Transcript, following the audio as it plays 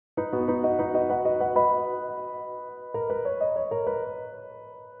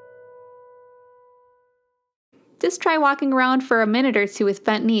just try walking around for a minute or two with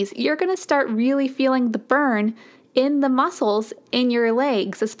bent knees. You're going to start really feeling the burn in the muscles in your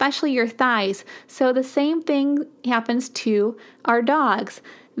legs, especially your thighs. So the same thing happens to our dogs.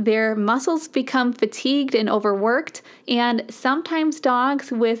 Their muscles become fatigued and overworked, and sometimes dogs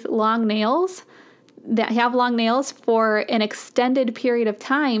with long nails that have long nails for an extended period of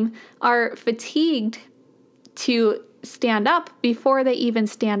time are fatigued to stand up before they even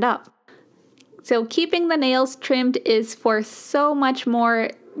stand up. So keeping the nails trimmed is for so much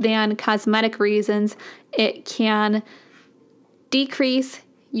more than cosmetic reasons. It can decrease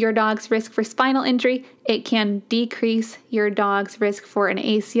your dog's risk for spinal injury. It can decrease your dog's risk for an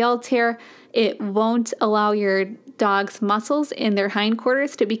ACL tear. It won't allow your dog's muscles in their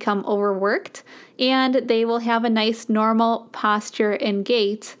hindquarters to become overworked, and they will have a nice normal posture and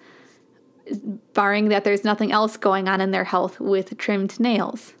gait, barring that there's nothing else going on in their health with trimmed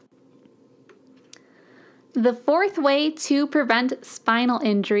nails. The fourth way to prevent spinal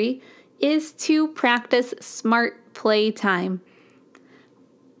injury is to practice smart playtime.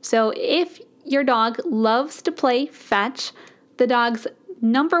 So if your dog loves to play fetch, the dog's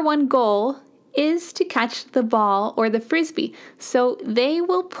number one goal is to catch the ball or the frisbee. So they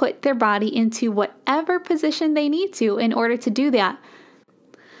will put their body into whatever position they need to in order to do that.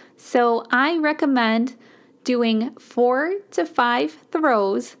 So I recommend doing 4 to 5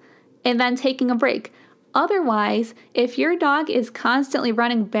 throws and then taking a break. Otherwise, if your dog is constantly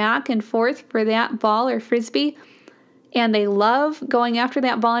running back and forth for that ball or frisbee, and they love going after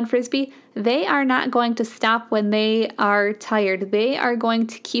that ball and frisbee, they are not going to stop when they are tired. They are going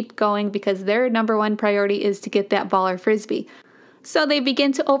to keep going because their number one priority is to get that ball or frisbee. So they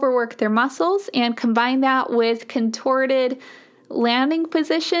begin to overwork their muscles, and combine that with contorted landing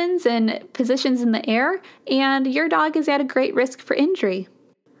positions and positions in the air, and your dog is at a great risk for injury.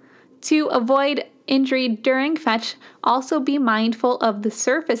 To avoid injury during fetch, also be mindful of the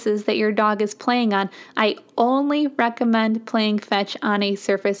surfaces that your dog is playing on. I only recommend playing fetch on a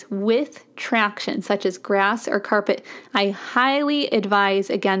surface with traction, such as grass or carpet. I highly advise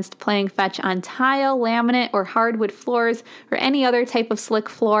against playing fetch on tile, laminate, or hardwood floors, or any other type of slick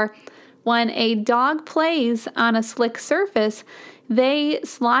floor. When a dog plays on a slick surface, they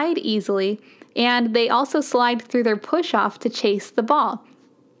slide easily, and they also slide through their push-off to chase the ball.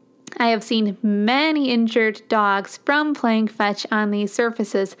 I have seen many injured dogs from playing fetch on these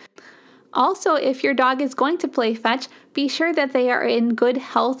surfaces. Also, if your dog is going to play fetch, be sure that they are in good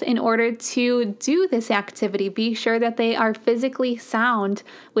health in order to do this activity. Be sure that they are physically sound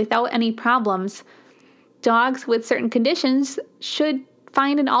without any problems. Dogs with certain conditions should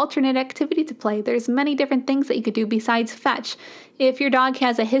find an alternate activity to play. There's many different things that you could do besides fetch. If your dog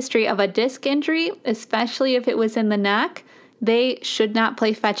has a history of a disc injury, especially if it was in the neck, they should not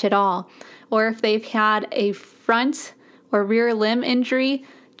play fetch at all. Or if they've had a front or rear limb injury,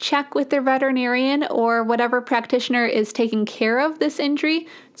 check with their veterinarian or whatever practitioner is taking care of this injury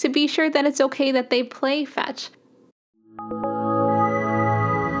to be sure that it's okay that they play fetch.